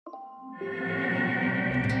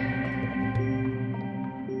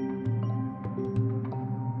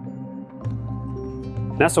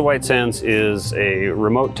NASA White Sands is a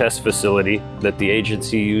remote test facility that the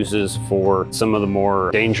agency uses for some of the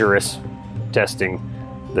more dangerous testing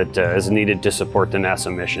that is needed to support the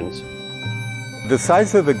NASA missions. The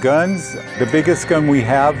size of the guns, the biggest gun we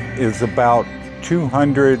have is about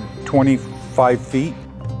 225 feet,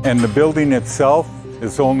 and the building itself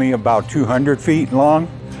is only about 200 feet long,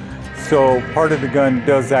 so part of the gun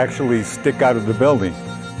does actually stick out of the building.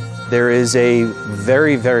 There is a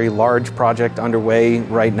very, very large project underway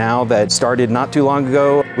right now that started not too long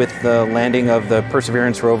ago with the landing of the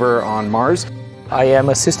Perseverance rover on Mars. I am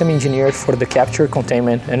a system engineer for the capture,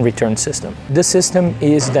 containment, and return system. This system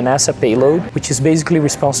is the NASA payload, which is basically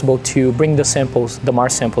responsible to bring the samples, the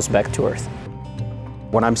Mars samples, back to Earth.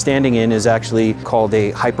 What I'm standing in is actually called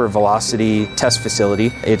a hypervelocity test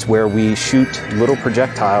facility. It's where we shoot little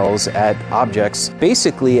projectiles at objects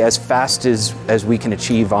basically as fast as we can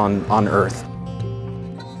achieve on Earth.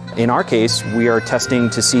 In our case, we are testing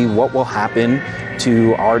to see what will happen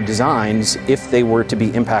to our designs if they were to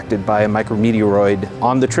be impacted by a micrometeoroid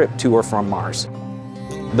on the trip to or from Mars.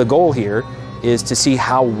 The goal here is to see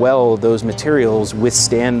how well those materials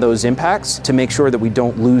withstand those impacts to make sure that we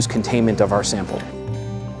don't lose containment of our sample.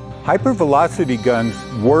 Hypervelocity guns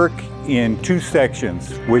work in two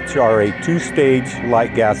sections, which are a two-stage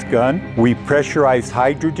light gas gun. We pressurize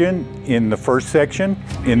hydrogen in the first section.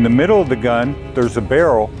 In the middle of the gun, there's a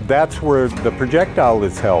barrel. That's where the projectile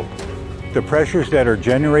is held. The pressures that are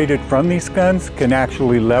generated from these guns can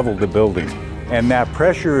actually level the building. And that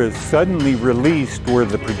pressure is suddenly released where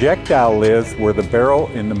the projectile is, where the barrel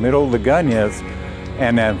in the middle of the gun is.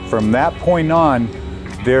 And then from that point on,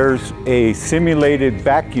 there's a simulated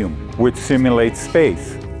vacuum, which simulates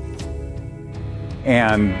space.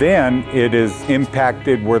 And then it is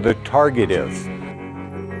impacted where the target is.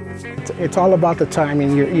 It's all about the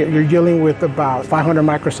timing. You're dealing with about 500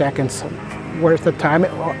 microseconds. Where's the time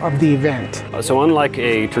of the event? So unlike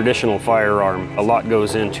a traditional firearm, a lot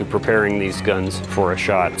goes into preparing these guns for a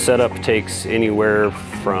shot. Setup takes anywhere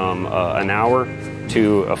from an hour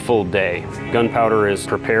to a full day. Gunpowder is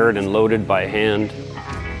prepared and loaded by hand.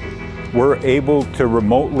 We're able to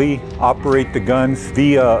remotely operate the guns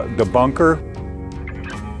via the bunker.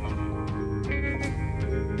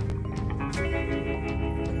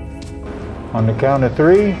 On the count of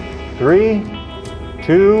 3, 3,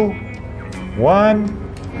 2, 1.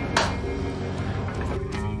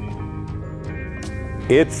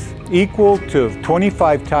 It's equal to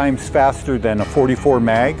 25 times faster than a .44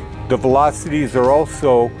 mag. The velocities are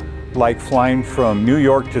also like flying from New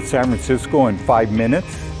York to San Francisco in 5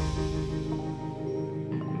 minutes.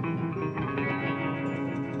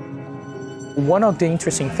 One of the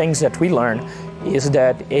interesting things that we learned is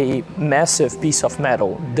that a massive piece of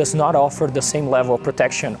metal does not offer the same level of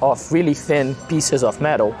protection of really thin pieces of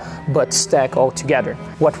metal, but stack all together.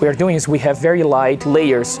 What we're doing is we have very light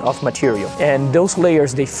layers of material, and those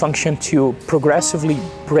layers, they function to progressively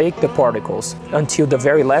break the particles until the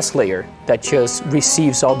very last layer that just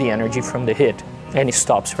receives all the energy from the hit, and it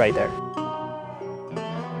stops right there.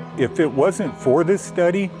 If it wasn't for this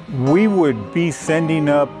study, we would be sending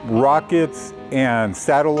up rockets and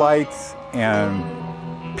satellites and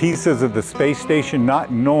pieces of the space station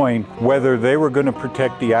not knowing whether they were going to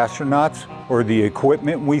protect the astronauts or the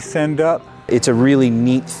equipment we send up. It's a really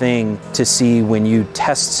neat thing to see when you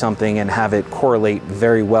test something and have it correlate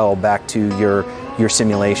very well back to your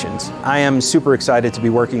simulations. I am super excited to be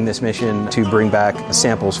working this mission to bring back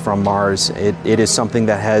samples from Mars. It is something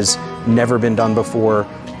that has never been done before.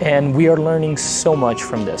 And we are learning so much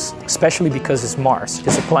from this, especially because it's Mars.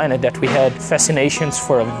 It's a planet that we had fascinations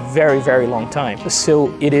for a very, very long time.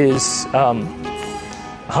 So it is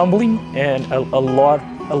humbling and a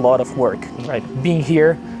lot of work, right? Being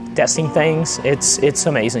here, testing things, it's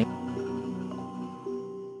amazing.